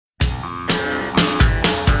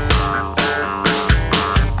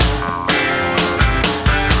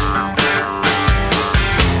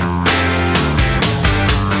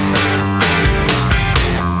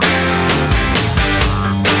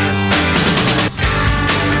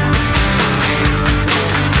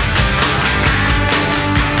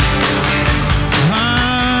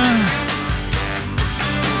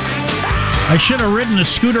I should have ridden a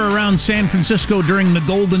scooter around San Francisco during the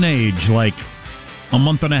golden age, like a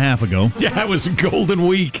month and a half ago. Yeah, it was a golden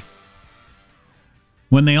week.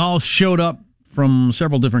 When they all showed up from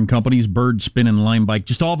several different companies, Bird, Spin, and Lime Bike,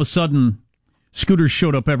 just all of a sudden, scooters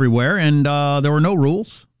showed up everywhere, and there were no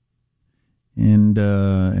rules. And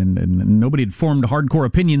nobody had formed hardcore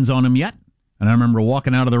opinions on them yet. And I remember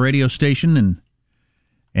walking out of the radio station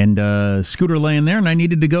and scooter laying there, and I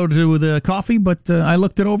needed to go to the coffee, but I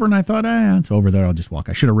looked it over and I thought, it's over there. I'll just walk.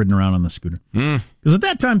 I should have ridden around on the scooter. Because at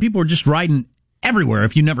that time, people were just riding everywhere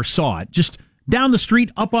if you never saw it. Just down the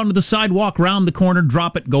street, up onto the sidewalk, round the corner,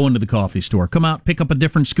 drop it, go into the coffee store. Come out, pick up a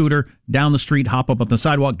different scooter, down the street, hop up on the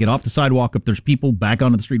sidewalk, get off the sidewalk if there's people, back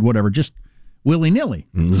onto the street, whatever. Just willy-nilly.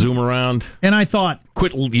 Zoom around. And I thought...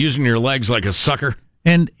 Quit using your legs like a sucker.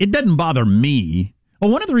 And it doesn't bother me. Well,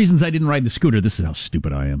 one of the reasons I didn't ride the scooter, this is how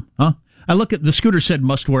stupid I am, huh? I look at the scooter said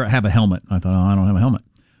have a helmet. I thought, I don't have a helmet.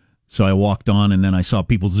 So I walked on, and then I saw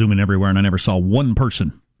people zooming everywhere, and I never saw one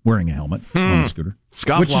person wearing a helmet on the scooter.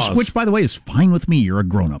 Scofflaws. Which, by the way, is fine with me. You're a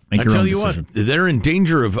grown-up. Make your own decision. I tell you what, they're in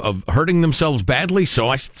danger of hurting themselves badly, so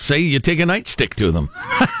I say you take a nightstick to them.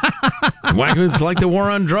 It's like the war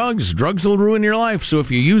on drugs. Drugs will ruin your life, so if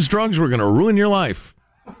you use drugs, we're going to ruin your life.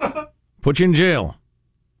 Put you in jail.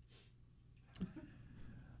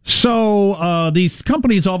 So these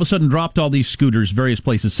companies all of a sudden dropped all these scooters, various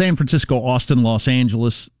places, San Francisco, Austin, Los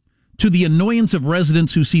Angeles, to the annoyance of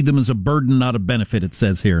residents who see them as a burden, not a benefit, it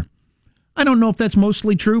says here. I don't know if that's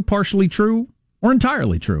mostly true, partially true, or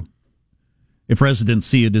entirely true. If residents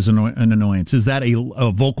see it as an annoyance, is that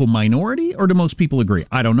a vocal minority, or do most people agree?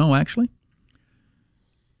 I don't know, actually.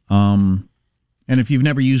 And if you've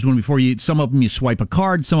never used one before, some of them you swipe a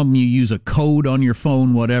card, some of them you use a code on your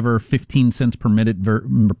phone, whatever, 15 cents per minute,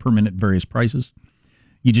 various prices.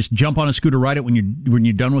 You just jump on a scooter, ride it. When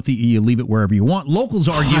you're done with it, you leave it wherever you want. Locals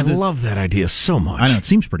argue. I love that idea so much. I know, it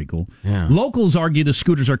seems pretty cool. Yeah. Locals argue the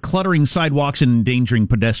scooters are cluttering sidewalks and endangering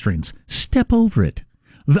pedestrians. Step over it.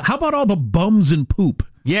 How about all the bums and poop?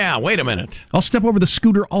 Yeah, wait a minute. I'll step over the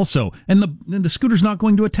scooter also, and the scooter's not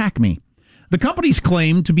going to attack me. The companies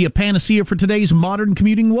claim to be a panacea for today's modern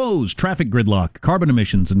commuting woes, traffic gridlock, carbon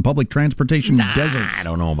emissions, and public transportation deserts. I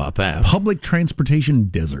don't know about that. Public transportation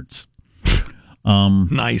deserts.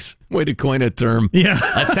 Nice. Way to coin a term. Yeah.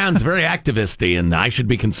 That sounds very activist-y, and I should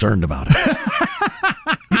be concerned about it.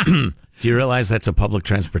 Do you realize that's a public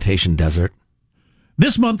transportation desert?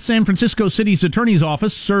 This month, San Francisco City's attorney's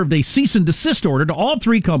office served a cease and desist order to all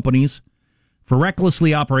three companies for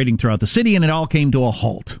recklessly operating throughout the city, and it all came to a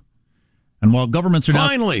halt. And while governments are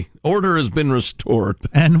Finally, order has been restored.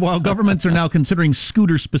 And while governments are now considering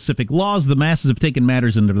scooter-specific laws, the masses have taken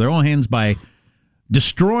matters into their own hands by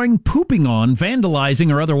destroying, pooping on,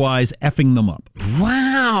 vandalizing, or otherwise effing them up.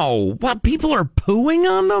 Wow. What, people are pooing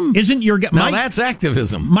on them? Isn't your guess? Now that's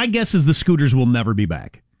activism. My guess is the scooters will never be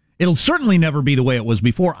back. It'll certainly never be the way it was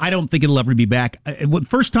before. I don't think it'll ever be back. The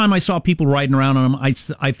first time I saw people riding around on them,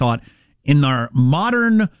 I thought, in our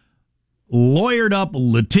modern, lawyered up,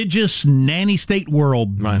 litigious, nanny state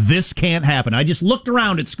world, This can't happen. I just looked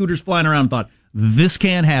around at scooters flying around and thought, this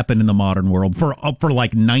can't happen in the modern world for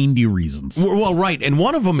like 90 reasons. Well, right. And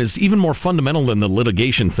one of them is even more fundamental than the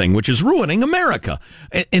litigation thing, which is ruining America.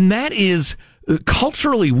 And that is,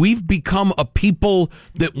 culturally, we've become a people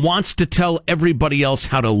that wants to tell everybody else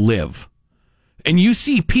how to live. And you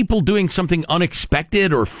see people doing something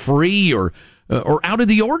unexpected or free or out of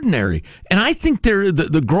the ordinary. And I think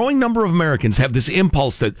the growing number of Americans have this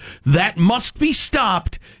impulse that must be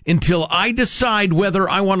stopped until I decide whether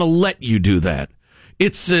I want to let you do that.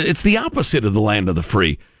 It's the opposite of the land of the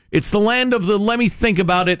free. It's the land of the let me think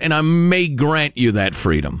about it and I may grant you that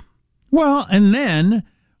freedom. Well, and then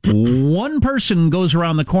one person goes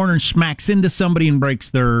around the corner and smacks into somebody and breaks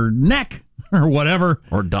their neck or whatever.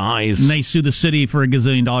 Or dies. And they sue the city for $1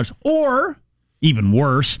 gazillion. Or... even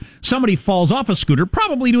worse, somebody falls off a scooter,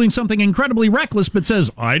 probably doing something incredibly reckless, but says,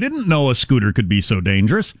 I didn't know a scooter could be so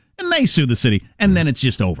dangerous, and they sue the city, and then it's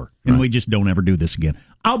just over, and we just don't ever do this again.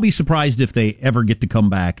 I'll be surprised if they ever get to come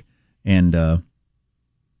back, and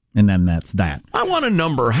then that's that. I want a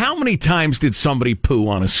number. How many times did somebody poo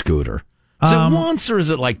on a scooter? Is it once, or is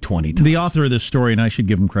it like 20 times? The author of this story, and I should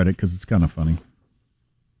give him credit, because it's kind of funny.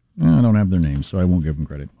 I don't have their names, so I won't give them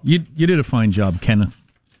credit. You did a fine job, Kenneth.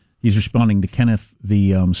 He's responding to Kenneth,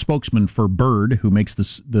 the spokesman for Bird, who makes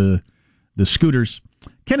the scooters.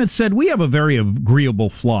 Kenneth said, we have a very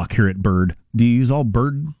agreeable flock here at Bird. Do you use all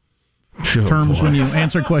Bird terms when you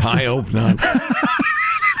answer questions? I hope not.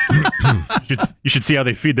 You should see how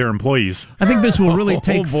they feed their employees. I think this will really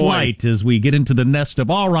take flight as we get into the nest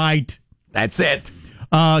of, all right. That's it.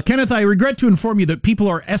 Kenneth, I regret to inform you that people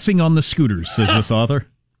are S-ing on the scooters, says this author.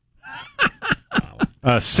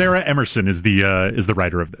 Sarah Emerson is the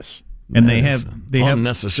writer of this. And they have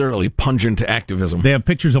unnecessarily pungent activism. They have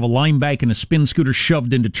pictures of a line bike and a spin scooter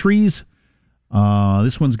shoved into trees.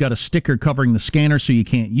 This one's got a sticker covering the scanner so you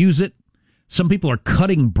can't use it. Some people are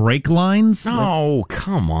cutting brake lines. Oh,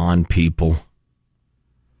 come on, people.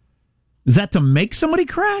 Is that to make somebody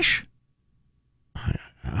crash?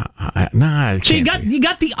 Nah, so you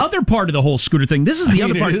got the other part of the whole scooter thing. This is the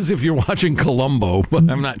other part. It is if you're watching Columbo, but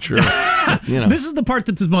I'm not sure. This is the part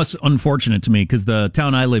that's the most unfortunate to me because the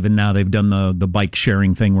town I live in now, they've done the bike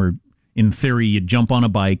sharing thing where, in theory, you jump on a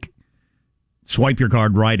bike, swipe your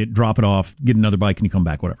card, ride it, drop it off, get another bike, and you come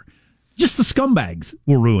back, whatever. Just the scumbags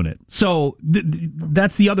will ruin it. So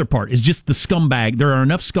that's the other part, is just the scumbag. There are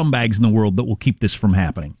enough scumbags in the world that will keep this from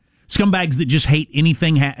happening. Scumbags that just hate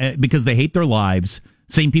anything because they hate their lives.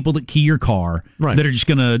 Same people that key your car, right, that are just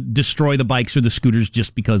going to destroy the bikes or the scooters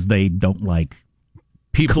just because they don't like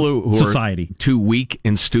people who society. Are too weak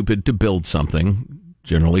and stupid to build something.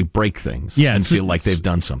 Generally break things and feel like they've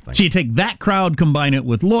done something. So you take that crowd, combine it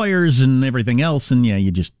with lawyers and everything else, and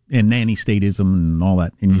and nanny statism and all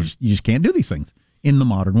that, and you just can't do these things in the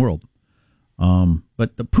modern world.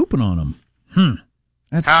 But the pooping on them,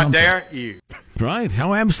 that's how something. dare you? Right?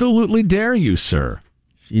 How absolutely dare you, sir?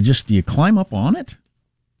 Do you climb up on it?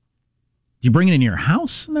 Do you bring it in your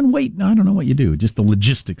house and then wait? No, I don't know what you do. Just the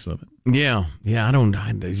logistics of it. Yeah.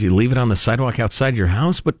 You leave it on the sidewalk outside your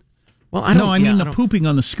house, but. Well, I don't. No, I mean the pooping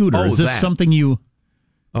on the scooter. Oh, is this something you?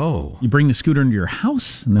 Oh, you bring the scooter into your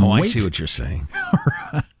house and then wait? I see what you're saying.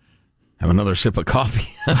 Have another sip of coffee.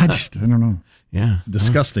 I don't know. Yeah, it's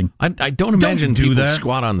disgusting. I don't imagine people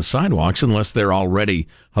squat on the sidewalks unless they're already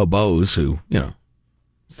hobos who,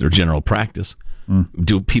 it's their general practice.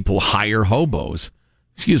 Do people hire hobos?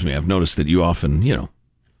 Excuse me, I've noticed that you often, You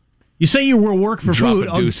say you will work for drop food.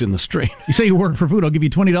 a deuce in the street. You say you work for food. I'll give you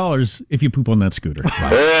 $20 if you poop on that scooter.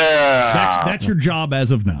 Right. Yeah. That's your job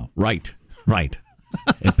as of now. Right.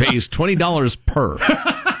 It pays $20 per.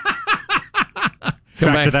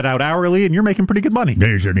 Factor that out hourly, and you're making pretty good money.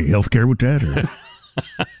 Is there any health care with that?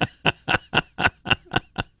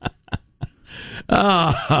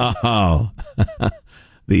 Oh,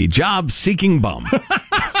 the job-seeking bum.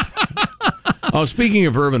 Oh, speaking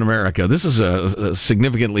of urban America, this is a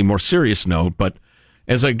significantly more serious note, but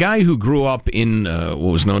as a guy who grew up in what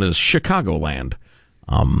was known as Chicagoland,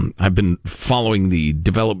 I've been following the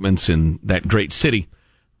developments in that great city,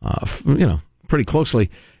 pretty closely.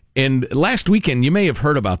 And last weekend, you may have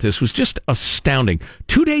heard about this, was just astounding.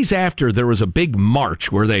 2 days after, there was a big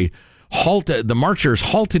march where the marchers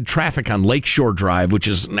halted traffic on Lakeshore Drive, which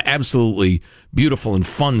is an absolutely beautiful and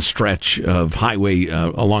fun stretch of highway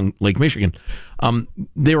along Lake Michigan.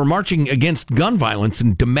 They were marching against gun violence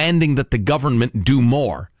and demanding that the government do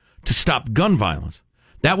more to stop gun violence.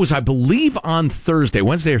 That was, I believe, on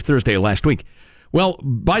Wednesday or Thursday of last week. Well,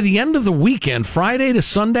 by the end of the weekend, Friday to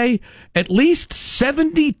Sunday, at least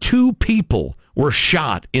 72 people were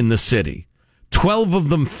shot in the city, 12 of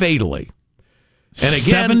them fatally. And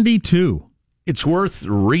again, 72. It's worth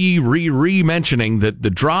mentioning that the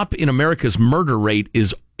drop in America's murder rate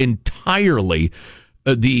is entirely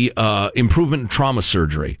the improvement in trauma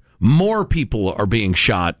surgery. More people are being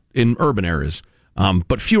shot in urban areas,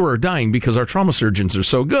 but fewer are dying because our trauma surgeons are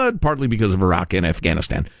so good, partly because of Iraq and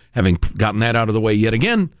Afghanistan. Having gotten that out of the way yet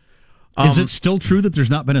again. Is it still true that there's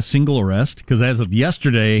not been a single arrest? Because as of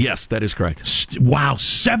yesterday... Yes, that is correct. Wow,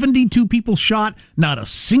 72 people shot, not a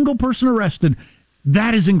single person arrested.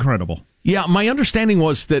 That is incredible. Yeah, my understanding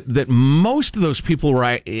was that most of those people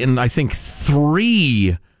were in, I think,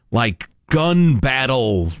 3 gun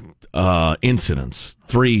battle incidents,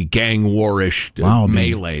 3 gang war-ish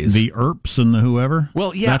melees. The ERPs and the whoever?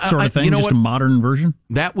 Well, yeah. That sort of thing, just a modern version?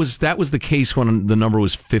 That was the case when the number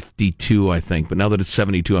was 52, I think. But now that it's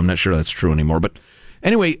 72, I'm not sure that's true anymore. But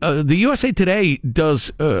anyway, the USA Today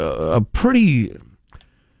does a pretty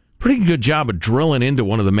good job of drilling into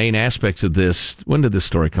one of the main aspects of this. When did this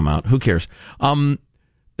story come out? Who cares?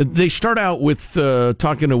 They start out with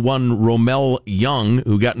talking to one Romel Young,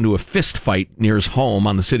 who got into a fist fight near his home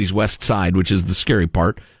on the city's west side, which is the scary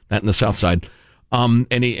part, that in the south side.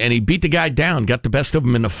 And he beat the guy down, got the best of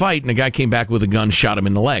him in a fight, and the guy came back with a gun, shot him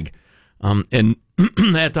in the leg. And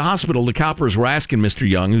at the hospital, the coppers were asking Mr.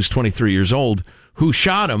 Young, who's 23 years old, who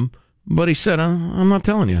shot him, but he said, I'm not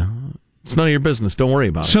telling you. It's none of your business. Don't worry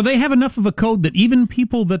about it. So they have enough of a code that even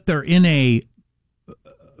people that they're in a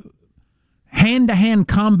hand-to-hand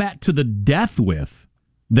combat to the death with,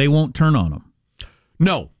 they won't turn on them.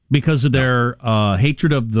 No. Because of their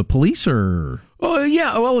hatred of the police, or? Oh,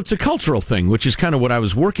 yeah, well, it's a cultural thing, which is kind of what I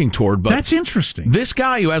was working toward. But that's interesting. This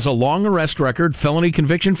guy who has a long arrest record, felony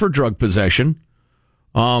conviction for drug possession,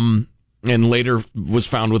 and later was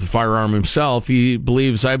found with a firearm himself, he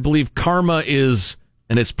believes, I believe karma is,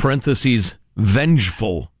 and it's parentheses,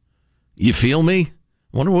 vengeful. You feel me?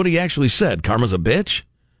 I wonder what he actually said. Karma's a bitch?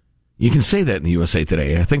 You can say that in the USA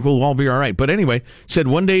Today. I think we'll all be all right. But anyway, said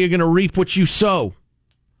one day you're going to reap what you sow.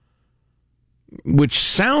 Which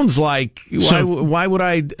sounds like, why would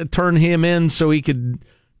I turn him in so he could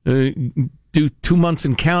do 2 months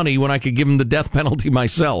in county when I could give him the death penalty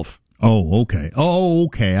myself? Oh, okay.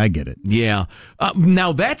 I get it. Yeah.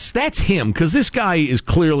 Now that's him, because this guy is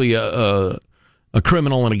clearly a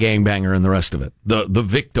criminal and a gangbanger and the rest of it. The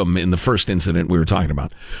victim in the first incident we were talking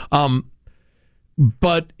about.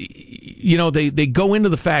 But they go into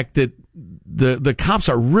the fact that the cops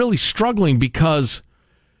are really struggling because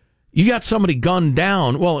you got somebody gunned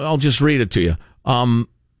down. Well, I'll just read it to you.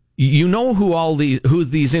 You know who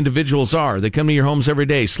these individuals are. They come to your homes every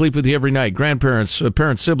day, sleep with you every night. Grandparents,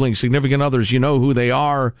 parents, siblings, significant others. You know who they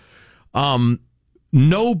are.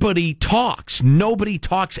 Nobody talks. Nobody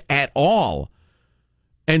talks at all.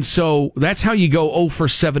 And so that's how you go 0 for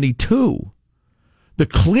 72. The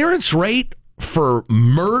clearance rate for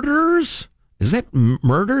murders, is that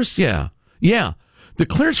murders? Yeah. The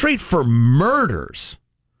clearance rate for murders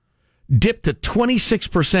dipped to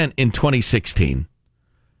 26% in 2016.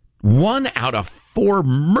 1 out of 4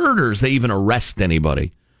 murders they even arrest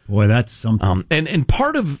anybody. Boy, that's something. And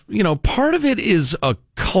part of it is a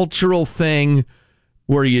cultural thing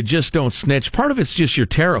where you just don't snitch. Part of it's just you're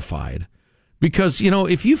terrified. Because,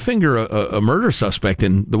 if you finger a murder suspect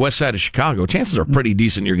in the west side of Chicago, chances are pretty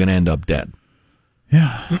decent you're going to end up dead.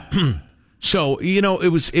 Yeah. So, it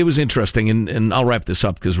was interesting, and I'll wrap this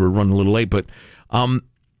up because we're running a little late, but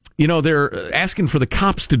they're asking for the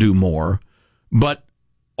cops to do more, but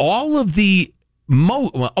all of the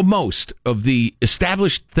most of the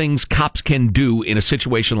established things cops can do in a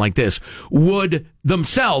situation like this would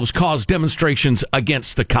themselves cause demonstrations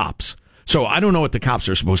against the cops. So I don't know what the cops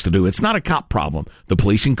are supposed to do. It's not a cop problem. The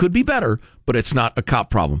policing could be better, but it's not a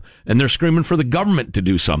cop problem. And they're screaming for the government to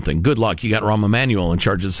do something. Good luck. You got Rahm Emanuel in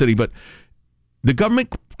charge of the city, but the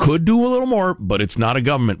government could do a little more, but it's not a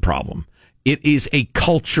government problem. It is a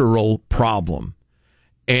cultural problem.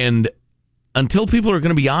 And until people are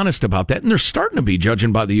going to be honest about that, and they're starting to be,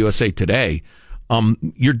 judging by the USA Today,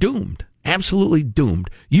 you're doomed. Absolutely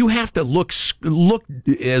doomed. You have to look, as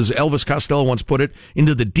Elvis Costello once put it,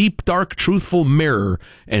 into the deep, dark, truthful mirror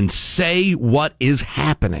and say what is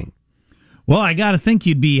happening. Well, I got to think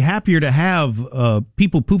you'd be happier to have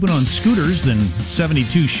people pooping on scooters than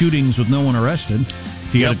 72 shootings with no one arrested.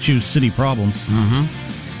 You got to choose city problems.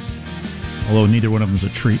 Mm-hmm. Although neither one of them's a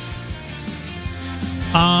treat.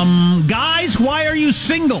 Guys, why are you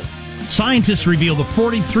single? Scientists reveal the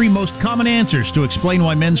 43 most common answers to explain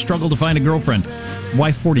why men struggle to find a girlfriend.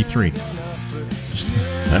 Why 43?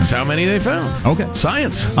 That's how many they found. Okay.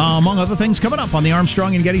 Science. Among other things, coming up on the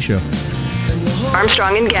Armstrong and Getty Show.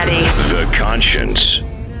 Armstrong and Getty. The conscience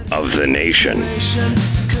of the nation.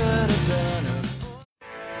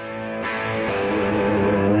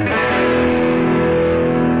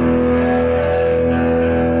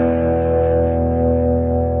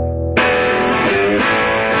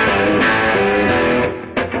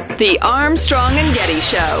 The Armstrong and Getty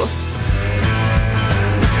Show.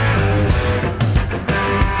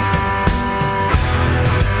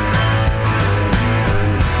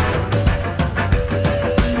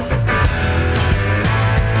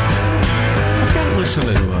 I've got to listen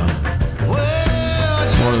to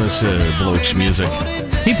more of this bloke's music.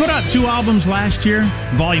 He put out 2 albums last year,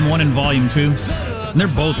 Volume 1 and Volume 2. And they're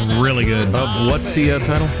both really good. What's the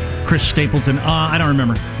title? Chris Stapleton. I don't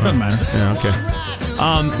remember. Doesn't matter. Yeah, okay.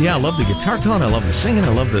 I love the guitar tone. I love the singing. I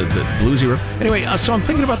love the bluesy riff. Anyway, so I'm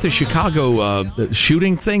thinking about the Chicago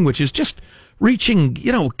shooting thing, which is just reaching,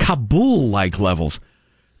 Kabul-like levels.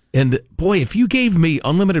 And boy, if you gave me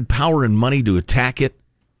unlimited power and money to attack it,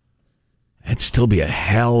 that'd still be a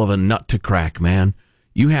hell of a nut to crack, man.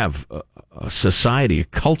 You have a society, a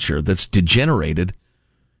culture that's degenerated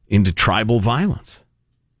into tribal violence.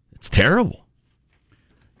 It's terrible.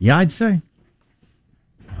 Yeah, I'd say.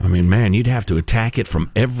 I mean, man, you'd have to attack it from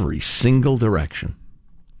every single direction.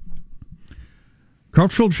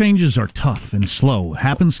 Cultural changes are tough and slow.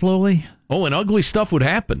 Happen slowly. Oh, and ugly stuff would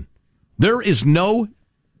happen. There is no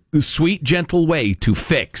sweet, gentle way to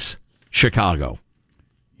fix Chicago.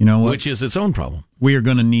 You know what? Which is its own problem. we are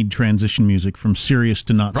going to need transition music from serious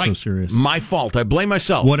to not so serious. My fault. I blame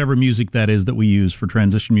myself. Whatever music that is that we use for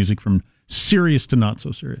transition music from serious to not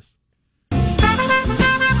so serious.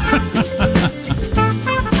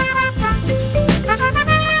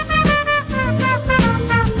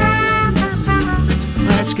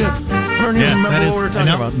 That's good. I don't even remember what we were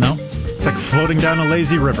talking about. No. It's like floating down a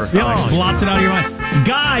lazy river. Yeah, blots it out of your mind.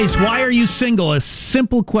 Guys, why are you single? A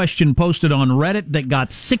simple question posted on Reddit that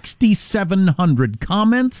got 6,700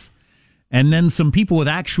 comments, and then some people with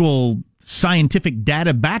actual scientific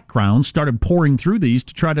data backgrounds started pouring through these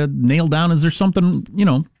to try to nail down, is there something,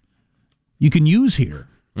 you can use here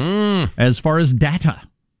as far as data?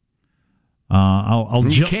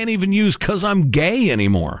 You can't even use "'cause I'm gay"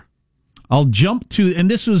 anymore. I'll jump to, and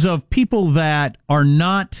this was of people that are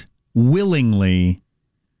not willingly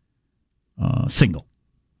single.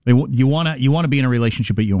 You want to be in a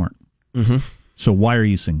relationship, but you aren't. Mm-hmm. So why are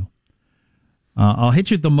you single? I'll hit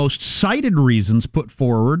you. The most cited reasons put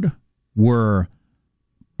forward were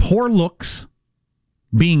poor looks,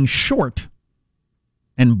 being short,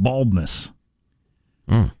 and baldness.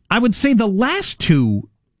 I would say the last two.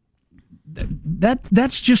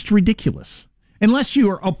 That's just ridiculous. Unless you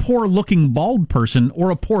are a poor-looking bald person or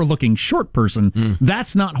a poor-looking short person,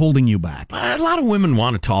 that's not holding you back. A lot of women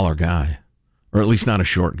want a taller guy, or at least not a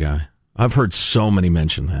short guy. I've heard so many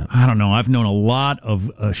mention that. I don't know. I've known a lot of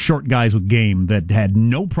short guys with game that had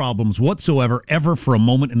no problems whatsoever, ever for a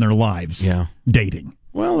moment in their lives dating.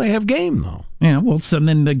 Well, they have game, though. Yeah, well, so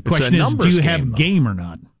then the question is, do you have game or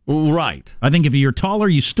not? Right. I think if you're taller,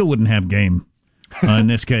 you still wouldn't have game in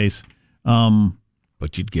this case.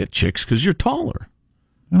 But you'd get chicks because you're taller.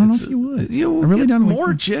 I don't know if you would. I really don't.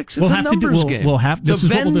 More chicks. It's a numbers game. It's a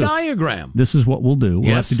Venn diagram. This is what we'll do.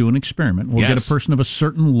 We'll have to do an experiment. We'll get a person of a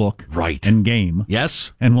certain look and game.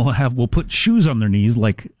 Yes. And we'll put shoes on their knees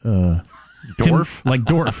like Dorf. Like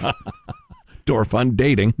Dorf. Dorf on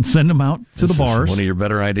dating. And send them out to the bars. One of your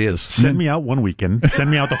better ideas. Send me out one weekend. Send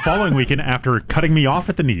me out the following weekend after cutting me off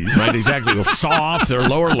at the knees. Right, exactly. We'll saw off their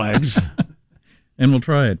lower legs. And we'll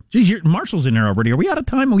try it. Geez, Marshall's in there already. Are we out of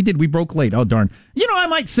time? We broke late. Oh, darn. I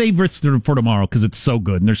might save this for tomorrow because it's so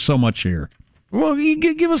good and there's so much here. Well, you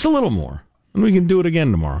give us a little more, and we can do it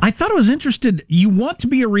again tomorrow. I thought I was interested. You want to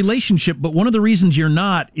be a relationship, but one of the reasons you're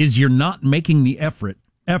not is you're not making the effort.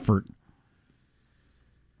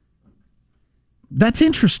 That's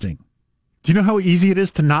interesting. Do you know how easy it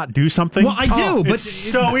is to not do something? Well, I do, but it's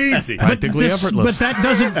so easy. Practically effortless. But that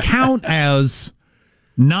doesn't count as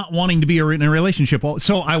not wanting to be in a relationship.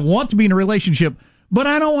 So I want to be in a relationship, but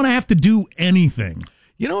I don't want to have to do anything.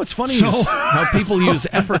 It's funny is how people use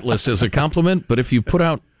effortless as a compliment, but if you put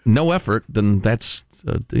out no effort, then that's,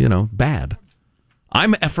 bad.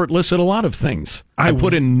 I'm effortless at a lot of things. I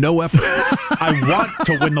put in no effort. I want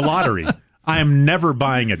to win the lottery. I am never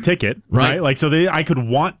buying a ticket, right? Like, so I could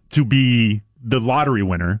want to be the lottery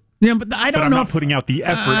winner. Yeah, but I don't know. I'm not putting out the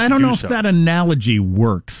effort. I don't know if that analogy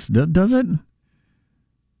works. Does it?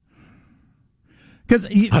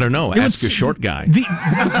 I don't know. Ask a short guy.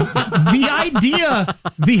 The idea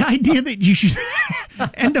that you should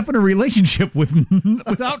end up in a relationship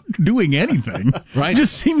without doing anything, right,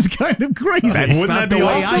 just seems kind of crazy. Wouldn't that be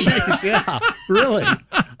awesome? Yeah, really.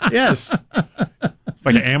 Yes. It's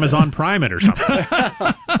like an Amazon Prime it or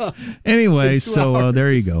something. Anyway, so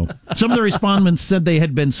there you go. Some of the respondents said they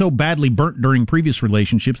had been so badly burnt during previous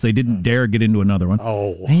relationships they didn't dare get into another one.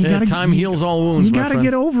 Time heals all wounds. You got to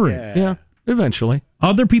get over it. Yeah. Eventually.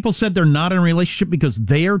 Other people said they're not in a relationship because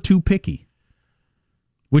they are too picky,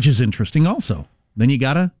 which is interesting also. Then you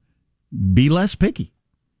got to be less picky.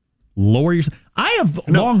 Lower your... I have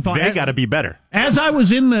long thought... They got to be better. As I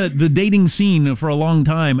was in the dating scene for a long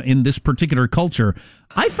time in this particular culture,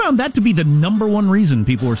 I found that to be the number one reason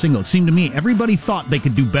people were single. It seemed to me everybody thought they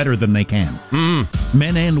could do better than they can.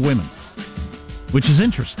 Men and women. Which is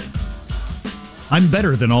interesting. I'm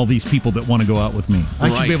better than all these people that want to go out with me. I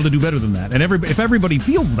should be able to do better than that. And if everybody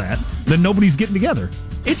feels that, then nobody's getting together.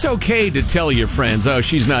 It's okay to tell your friends, oh,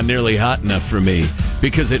 she's not nearly hot enough for me,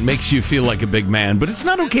 because it makes you feel like a big man. But it's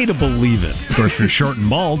not okay to believe it. Of course, you're short and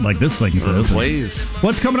bald, like this thing says. Please.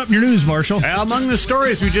 What's coming up in your news, Marshall? Among the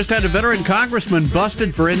stories, we just had a veteran congressman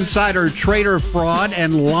busted for insider trader fraud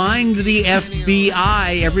and lying to the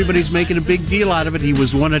FBI. Everybody's making a big deal out of it. He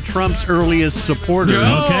was one of Trump's earliest supporters.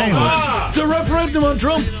 Okay. It's a referendum on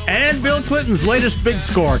Trump. And Bill Clinton's latest big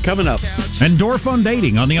score coming up. And Dorf on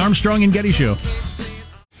dating on the Armstrong and Getty Show.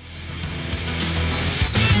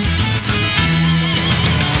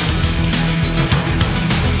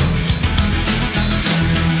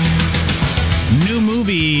 New movie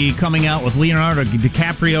movie coming out with Leonardo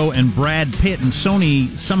DiCaprio and Brad Pitt, and Sony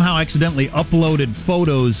somehow accidentally uploaded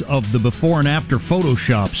photos of the before and after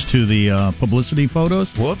photoshops to the publicity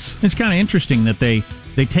photos. Whoops. It's kind of interesting that they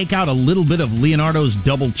take out a little bit of Leonardo's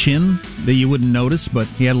double chin that you wouldn't notice, but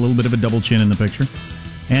he had a little bit of a double chin in the picture,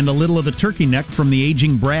 and a little of the turkey neck from the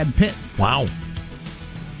aging Brad Pitt. Wow.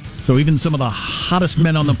 So even some of the hottest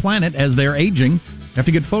men on the planet, as they're aging, have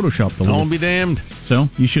to get photoshopped a little. Don't be damned. So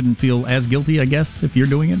you shouldn't feel as guilty, I guess, if you're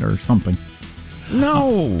doing it or something.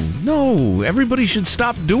 No. Everybody should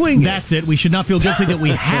stop doing it. That's it. We should not feel guilty that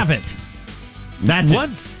we have it. That's what?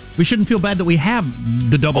 it. We shouldn't feel bad that we have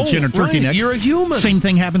the double chin or turkey neck. You're a human. Same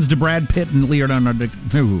thing happens to Brad Pitt and Leonardo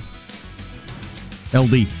DiCaprio.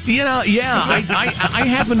 LD. You know, yeah, I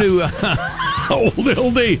happen to old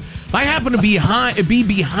LD. I happen to be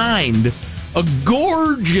behind a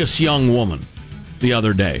gorgeous young woman the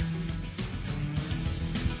other day.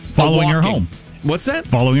 Following her home. What's that?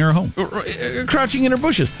 Following her home. Crouching in her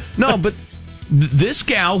bushes. No, but this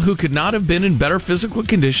gal, who could not have been in better physical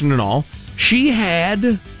condition and all, she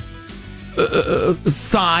had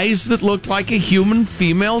thighs that looked like a human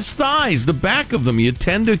female's thighs. The back of them, you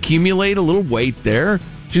tend to accumulate a little weight there.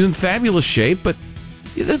 She's in fabulous shape, but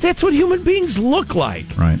that's what human beings look like.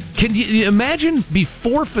 Right. Can you imagine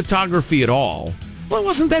before photography at all? Well, it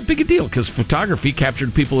wasn't that big a deal because photography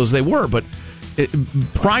captured people as they were, but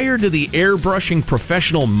prior to the airbrushing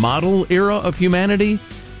professional model era of humanity,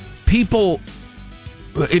 people,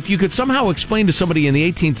 if you could somehow explain to somebody in the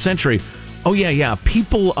 18th century,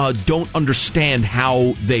 people don't understand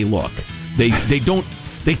how they look. They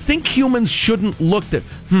think humans shouldn't look that.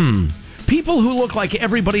 People who look like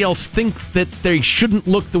everybody else think that they shouldn't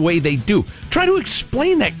look the way they do. Try to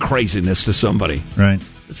explain that craziness to somebody. Right.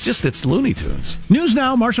 It's Looney Tunes. News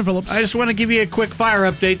now, Marshall Phillips. I just want to give you a quick fire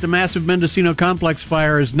update. The massive Mendocino Complex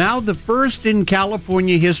fire is now the first in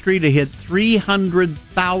California history to hit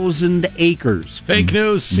 300,000 acres. Fake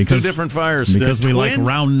news. Two different fires. Because we like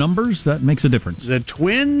round numbers, that makes a difference. The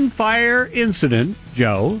twin fire incident,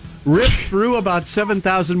 Joe, ripped through about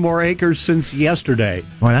 7,000 more acres since yesterday.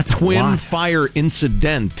 Boy, that's twin fire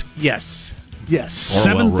incident. Yes.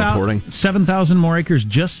 7,000 more acres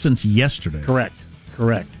just since yesterday. Correct.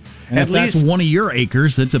 And if that's one of your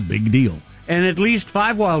acres, it's a big deal. And at least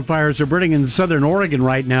 5 wildfires are burning in southern Oregon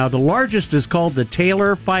right now. The largest is called the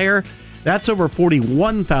Taylor Fire. That's over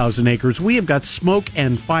 41,000 acres. We have got smoke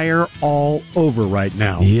and fire all over right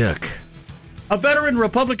now. Yuck. A veteran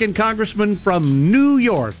Republican congressman from New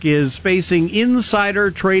York is facing insider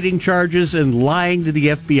trading charges and lying to the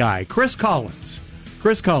FBI. Chris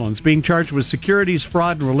Collins being charged with securities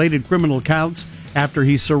fraud and related criminal counts after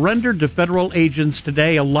he surrendered to federal agents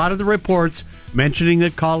today. A lot of the reports mentioning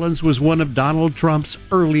that Collins was one of Donald Trump's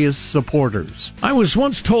earliest supporters. I was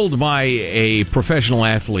once told by a professional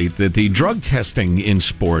athlete that the drug testing in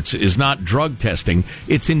sports is not drug testing,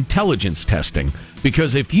 it's intelligence testing.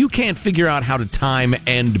 Because if you can't figure out how to time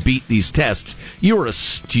and beat these tests, you're a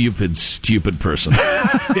stupid person.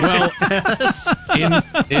 Well,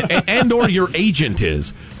 and or your agent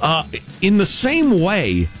is. In the same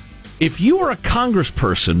way, if you are a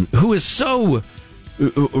congressperson who is so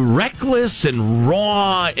reckless and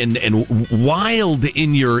raw and wild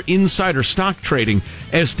in your insider stock trading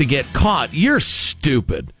as to get caught, you're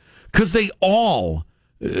stupid. Because they all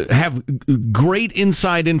have great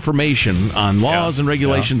inside information on laws and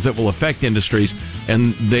regulations that will affect industries,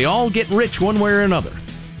 and they all get rich one way or another.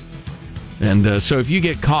 And so if you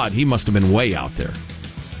get caught, he must have been way out there.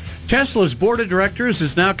 Tesla's board of directors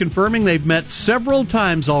is now confirming they've met several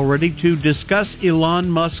times already to discuss Elon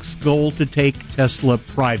Musk's goal to take Tesla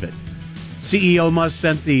private. CEO Musk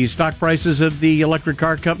sent the stock prices of the electric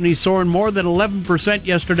car company soaring more than 11%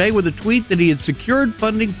 yesterday with a tweet that he had secured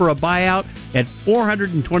funding for a buyout at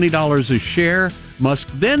 $420 a share. Musk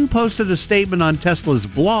then posted a statement on Tesla's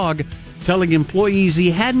blog telling employees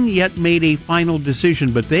he hadn't yet made a final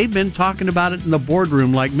decision, but they've been talking about it in the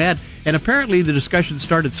boardroom like mad. And apparently the discussion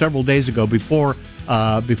started several days ago before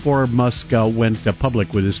Musk went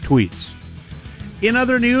public with his tweets. In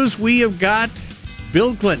other news, we have got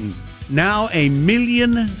Bill Clinton, now a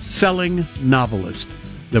million-selling novelist.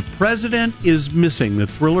 The President is Missing, the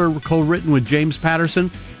thriller co-written with James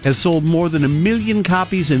Patterson, has sold more than 1 million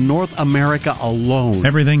copies in North America alone.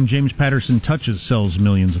 Everything James Patterson touches sells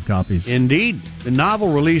millions of copies. Indeed. The novel,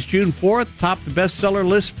 released June 4th, topped the bestseller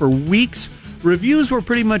list for weeks. Reviews were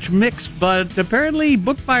pretty much mixed, but apparently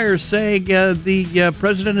book buyers say the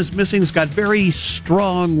President is Missing's got very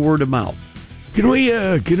strong word of mouth. Can we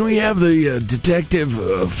have the detective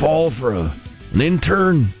fall for an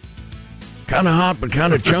intern? kind of hot, but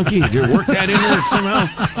kind of chunky. Did you work that in there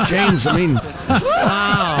somehow? James, I mean,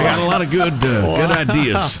 I got a lot of good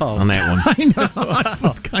ideas on that one. I know,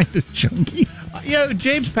 but kind of chunky. Yeah,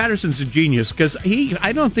 James Patterson's a genius because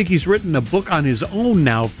I don't think he's written a book on his own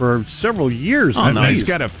now for several years. Oh, no, he's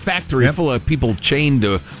got a factory full of people chained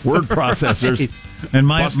to word processors and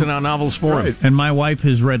busting out novels for him. And my wife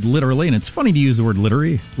has read literally, and it's funny to use the word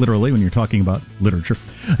literally when you're talking about literature,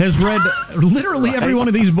 has read literally every one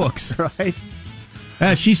of these books. Right.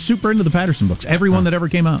 She's super into the Patterson books, every one that ever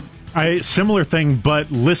came out. Similar thing, but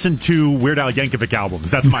listen to Weird Al Yankovic albums.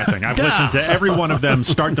 That's my thing. I've listened to every one of them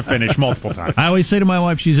start to finish multiple times. I always say to my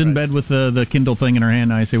wife, she's in bed with the Kindle thing in her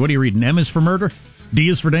hand, and I say, what are you reading? M is for murder? D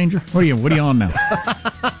is for danger? What are you on now?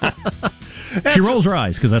 She rolls her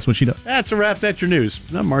eyes, because that's what she does. That's a wrap. That's your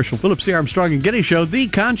news. I'm Marshall Phillips, the Armstrong and Getty Show, the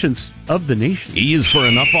conscience of the nation. E is for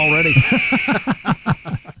enough already.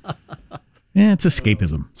 Yeah, it's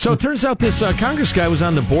escapism. So it turns out this Congress guy was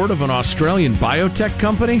on the board of an Australian biotech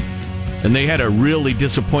company, and they had a really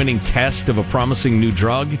disappointing test of a promising new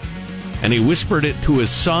drug, and he whispered it to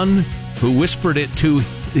his son, who whispered it to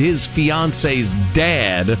his fiance's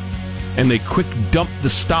dad, and they quick dumped the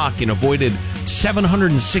stock and avoided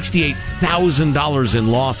 $768,000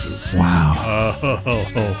 in losses. Wow.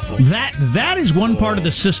 That is one part of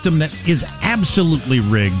the system that is absolutely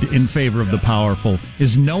rigged in favor of the powerful,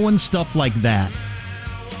 is knowing stuff like that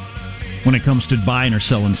when it comes to buying or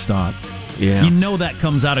selling stock. Yeah. You know that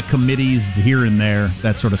comes out of committees here and there,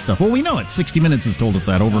 that sort of stuff. Well, we know it. 60 Minutes has told us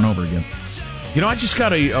that over and over again. You know, I just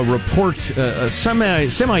got a report, a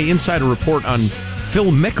semi-insider report on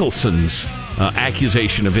Phil Mickelson's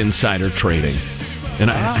accusation of insider trading. And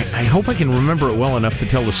I hope I can remember it well enough to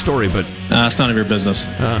tell the story, but... it's none of your business.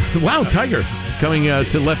 Wow, Tiger coming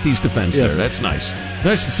to Lefty's defense there. That's nice.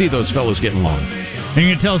 Nice to see those fellows getting along. And you're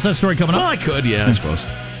going to tell us that story coming up? Oh, I could, yeah, I suppose.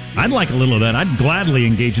 I'd like a little of that. I'd gladly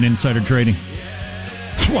engage in insider trading.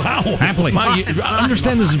 Wow. Happily. I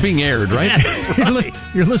understand this is being aired, right?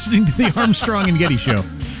 You're listening to the Armstrong and Getty Show.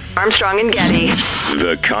 Armstrong and Getty.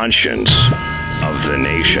 The conscience of the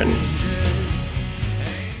nation.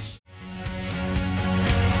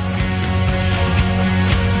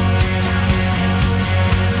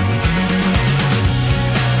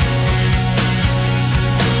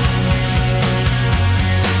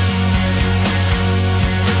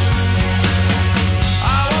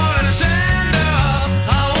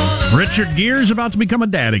 Richard Gere's about to become a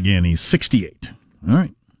dad again. He's 68. All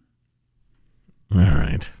right. All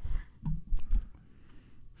right.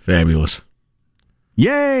 Fabulous.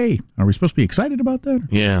 Yay! Are we supposed to be excited about that?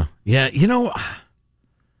 Yeah. Yeah, you know,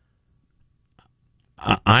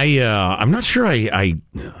 I'm not sure I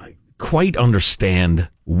quite understand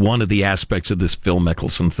one of the aspects of this Phil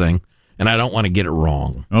Mickelson thing, and I don't want to get it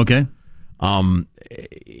wrong. Okay.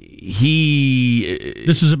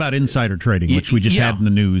 This is about insider trading, which we just had in the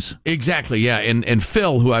news. Exactly, yeah. And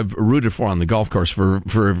Phil, who I've rooted for on the golf course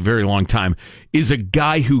for a very long time, is a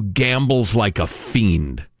guy who gambles like a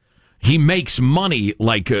fiend. He makes money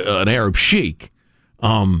like an Arab sheik,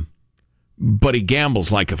 but he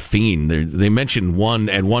gambles like a fiend. They mentioned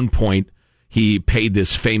at one point, he paid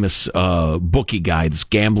this famous bookie guy, this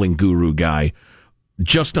gambling guru guy,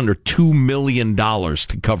 just under $2 million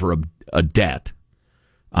to cover a debt.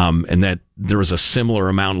 And that there was a similar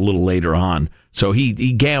amount a little later on. So he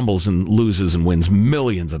gambles and loses and wins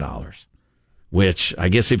millions of dollars, which I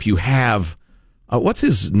guess if you have, what's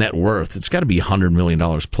his net worth? It's got to be $100 million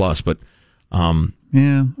plus, but,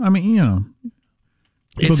 yeah, I mean, you know,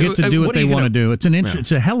 people get to do what they want to do.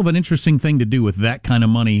 It's a hell of an interesting thing to do with that kind of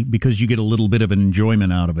money because you get a little bit of an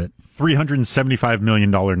enjoyment out of it. $375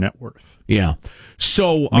 million net worth. Yeah.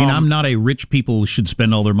 So, I mean, I'm not a rich people should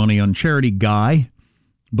spend all their money on charity guy,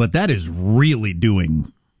 but that is really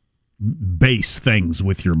doing base things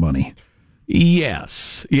with your money.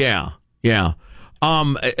 Yes. Yeah. Yeah.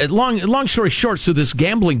 Long story short, so this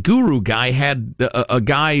gambling guru guy had a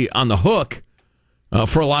guy on the hook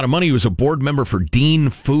for a lot of money. He was a board member for Dean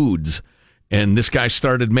Foods. And this guy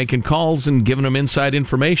started making calls and giving him inside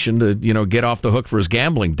information to, get off the hook for his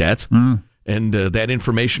gambling debts. And that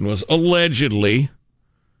information was allegedly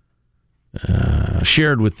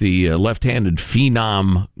shared with the left-handed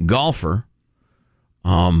phenom golfer.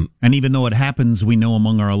 And even though it happens, we know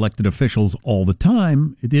among our elected officials all the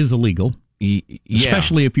time, it is illegal.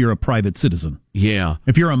 Especially if you're a private citizen. Yeah.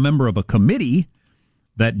 If you're a member of a committee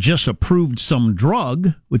that just approved some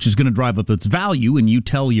drug, which is going to drive up its value, and you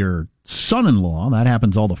tell your son-in-law, that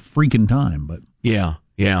happens all the freaking time. But yeah.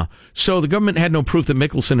 Yeah. So the government had no proof that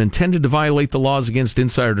Mickelson intended to violate the laws against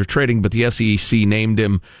insider trading, but the SEC named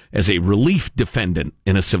him as a relief defendant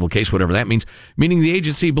in a civil case, whatever that means, meaning the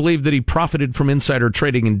agency believed that he profited from insider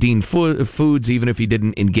trading in Dean Foods, even if he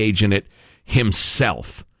didn't engage in it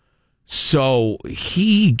himself. So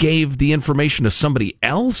he gave the information to somebody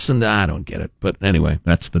else, and I don't get it. But anyway.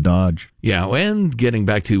 That's the dodge. Yeah, and getting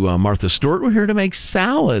back to Martha Stewart, we're here to make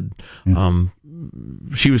salad. Yeah.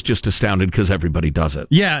 She was just astounded because everybody does it.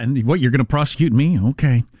 Yeah, and what, you're going to prosecute me?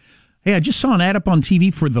 Okay. Hey, I just saw an ad up on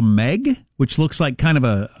TV for The Meg, which looks like kind of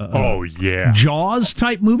a Jaws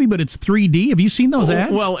type movie, but it's 3D. Have you seen those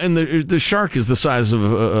ads? Well, and the shark is the size of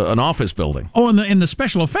an office building. Oh, and the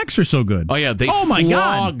special effects are so good. Oh yeah, they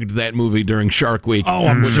flogged that movie during Shark Week,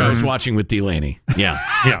 which I was watching with Delaney. Yeah,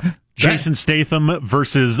 yeah. Jason Statham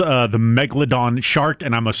versus the Megalodon shark,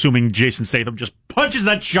 and I'm assuming Jason Statham just punches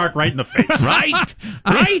that shark right in the face. Right.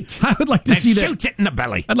 I would like to see that. Shoots it in the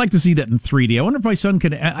belly. I'd like to see that in 3D. I wonder if my son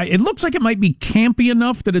could. It looks like it might be campy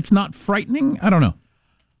enough that it's not frightening. I don't know.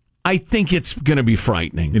 I think it's going to be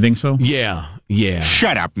frightening. You think so? Yeah.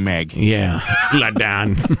 Shut up, Meg. Yeah. Let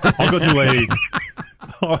down. I'll go do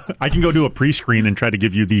I can go do a pre-screen and try to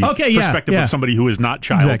give you the perspective of somebody who is not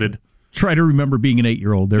childed. Exactly. Try to remember being an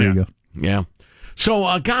 8-year-old. There you go. Yeah.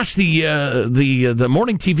 So, gosh, the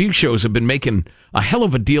morning TV shows have been making a hell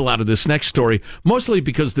of a deal out of this next story, mostly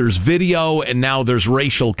because there's video and now there's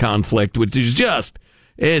racial conflict, which is just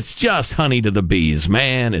honey to the bees,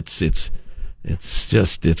 man. It's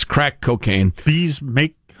crack cocaine. Bees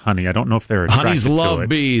make honey. I don't know if they're attracted Honeys to love it.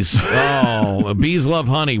 bees. Oh, bees love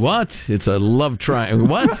honey. What? It's a love triangle.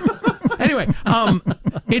 What? Anyway,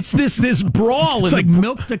 it's this brawl. It's like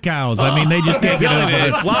milk to cows. I mean, they just can't get enough of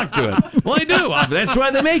it. They flock to it. Well, they do. That's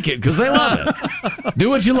why they make it, because they love it.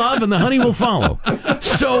 Do what you love, and the honey will follow.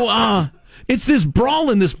 So it's this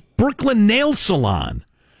brawl in this Brooklyn nail salon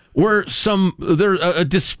where a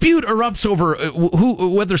dispute erupts over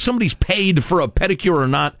whether somebody's paid for a pedicure or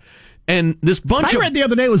not. And this bunch I read the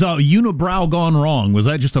other day it was a unibrow gone wrong. Was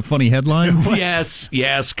that just a funny headline? Yes,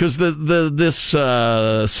 because this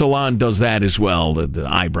salon does that as well, the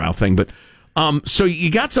eyebrow thing. But so you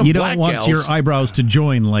got some. You black don't want gals. your eyebrows to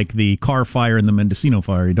join like the car fire and the Mendocino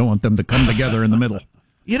fire. You don't want them to come together in the middle.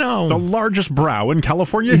 You know, the largest brow in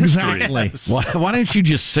California history. Why don't you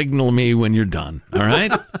just signal me when you're done? All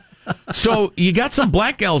right. So you got some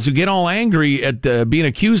black gals who get all angry at being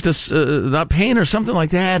accused of not paying or something like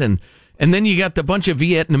that, and then you got the bunch of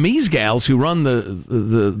Vietnamese gals who run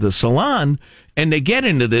the salon, and they get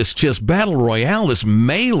into this just battle royale, this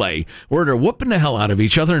melee, where they're whooping the hell out of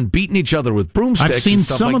each other and beating each other with broomsticks. I've seen and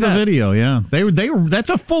stuff some like of that. the video. Yeah, they were.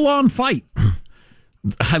 That's a full on fight.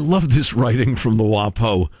 I love this writing from the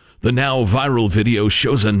WAPO. The now viral video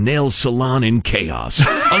shows a nail salon in chaos.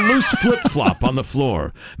 A loose flip-flop on the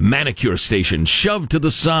floor. Manicure station shoved to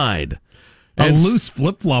the side. A loose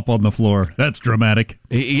flip-flop on the floor. That's dramatic.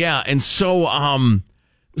 Yeah, and so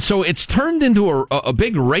it's turned into a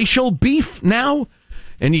big racial beef now.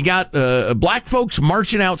 And you got black folks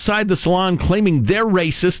marching outside the salon claiming they're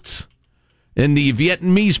racists. And the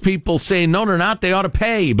Vietnamese people saying, no, they're not. They ought to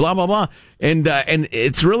pay, blah, blah, blah. And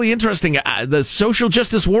it's really interesting. The social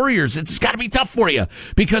justice warriors, it's got to be tough for you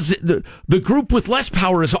because the group with less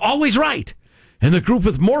power is always right. And the group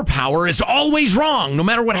with more power is always wrong, no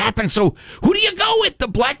matter what happens. So who do you go with? The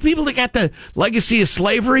black people that got the legacy of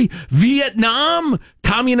slavery? Vietnam?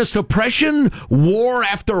 Communist oppression? War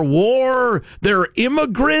after war? They're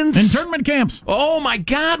immigrants? Internment camps. Oh, my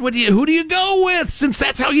God. Who do you go with? Since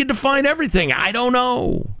that's how you define everything. I don't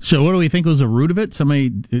know. So what do we think was the root of it?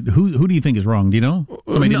 Somebody, who do you think is wrong? Do you know?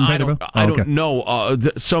 Somebody didn't pay their bill? I don't know.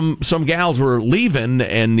 Some gals were leaving,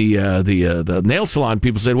 and the nail salon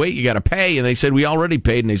people said, wait, you got to pay. And they said, we already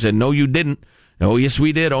paid. And they said, no, you didn't. Oh, yes,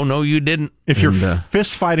 we did. Oh, no, you didn't. If you're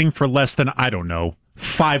fist fighting for less than, I don't know,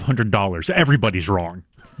 $500, everybody's wrong.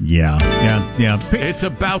 Yeah. It's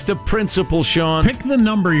about the principle, Sean. Pick the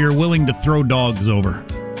number you're willing to throw dogs over.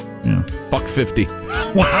 Yeah.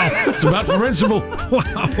 $1.50. Wow. It's about the principle.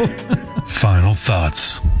 Wow. Final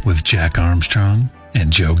thoughts with Jack Armstrong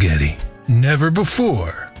and Joe Getty. Never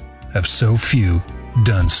before have so few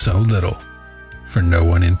done so little for no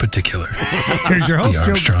one in particular. Here's your host, The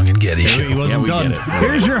Armstrong and Getty Show. He wasn't done.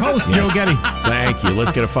 Here's your host, Joe Getty. Thank you.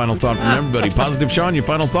 Let's get a final thought from everybody. Positive, Sean, your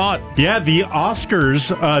final thought. Yeah, the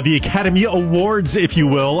Oscars, the Academy Awards, if you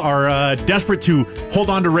will, are desperate to hold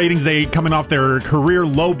on to ratings. They coming off their career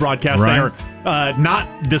low broadcast. Right. They are not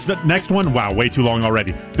this next one. Wow, way too long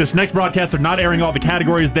already. This next broadcast, they're not airing all the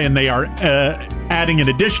categories. Then they are adding an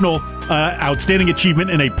additional outstanding achievement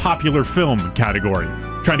in a popular film category.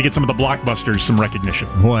 trying to get some of the blockbusters some recognition.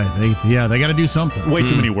 Boy, they got to do something. Way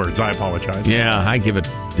too many words. I apologize. Yeah, I give it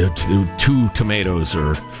 2 tomatoes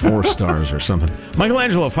or 4 stars or something.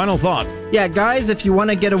 Michelangelo, final thought. Yeah, guys, if you want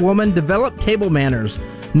to get a woman, develop table manners.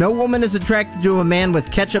 No woman is attracted to a man with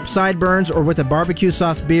ketchup sideburns or with a barbecue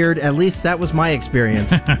sauce beard. At least that was my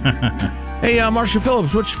experience. Hey, Marcia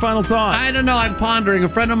Phillips, what's your final thought? I don't know. I'm pondering. A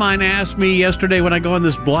friend of mine asked me yesterday when I go on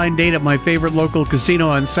this blind date at my favorite local casino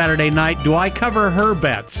on Saturday night, do I cover her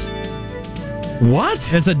bets?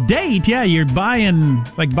 What? As a date, yeah, you're buying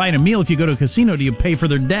a meal. If you go to a casino, do you pay for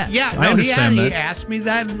their debts? Yeah, I understand that. He asked me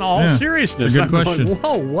that in all seriousness. Good question. Going,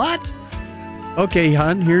 whoa, what? Okay,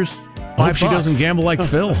 hon, here's $5. I hope she doesn't gamble like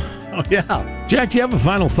Phil. Oh, yeah. Jack, do you have a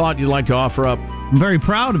final thought you'd like to offer up? I'm very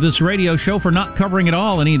proud of this radio show for not covering at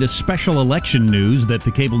all any of the special election news that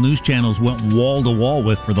the cable news channels went wall to wall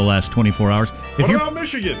with for the last 24 hours. What about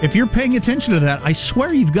Michigan? If you're paying attention to that, I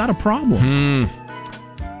swear you've got a problem.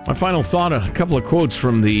 My final thought, a couple of quotes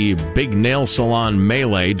from the big nail salon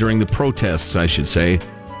melee during the protests, I should say.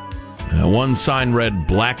 One sign read,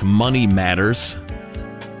 "Black money matters."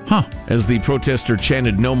 As the protester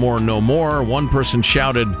chanted, "No more, no more," one person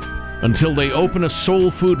shouted, "Until they open a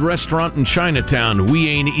soul food restaurant in Chinatown, we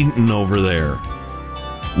ain't eating over there."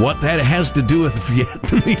 What that has to do with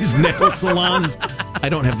Vietnamese nail salons, I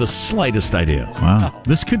don't have the slightest idea. Wow.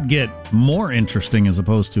 This could get more interesting as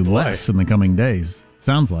opposed to less in the coming days.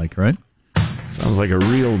 Sounds like, right? Sounds like a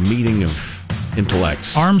real meeting of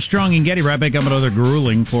intellects. Armstrong and Getty right back up another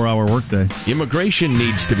grueling 4-hour workday. Immigration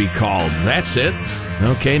needs to be called. That's it.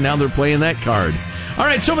 Okay, now they're playing that card. All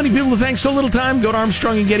right, so many people to thank, so little time. Go to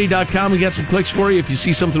ArmstrongandGetty.com. We got some clicks for you. If you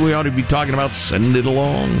see something we ought to be talking about, send it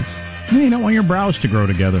along. You don't want your brows to grow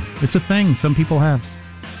together. It's a thing some people have.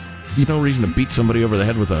 There's no reason to beat somebody over the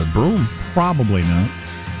head with a broom. Probably not.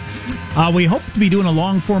 We hope to be doing a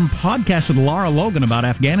long-form podcast with Lara Logan about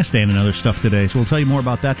Afghanistan and other stuff today, so we'll tell you more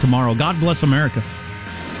about that tomorrow. God bless America.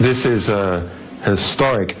 This is a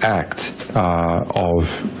historic act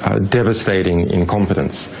of devastating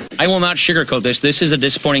incompetence. I will not sugarcoat this. This is a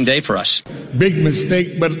disappointing day for us. Big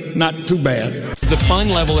mistake, but not too bad. The fun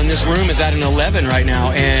level in this room is at an 11 right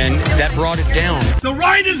now, and that brought it down. The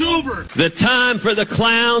ride is over. The time for the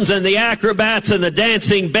clowns and the acrobats and the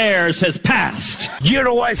dancing bears has passed. Get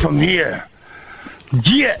away from here.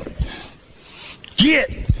 Get.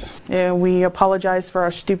 We apologize for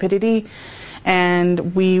our stupidity,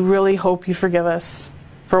 and we really hope you forgive us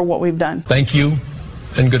for what we've done. Thank you,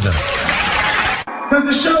 and good night. Because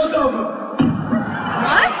the show's over.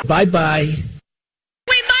 What? Bye-bye.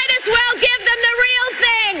 We might as well give them the real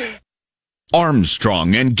thing.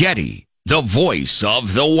 Armstrong and Getty, the voice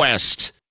of the West.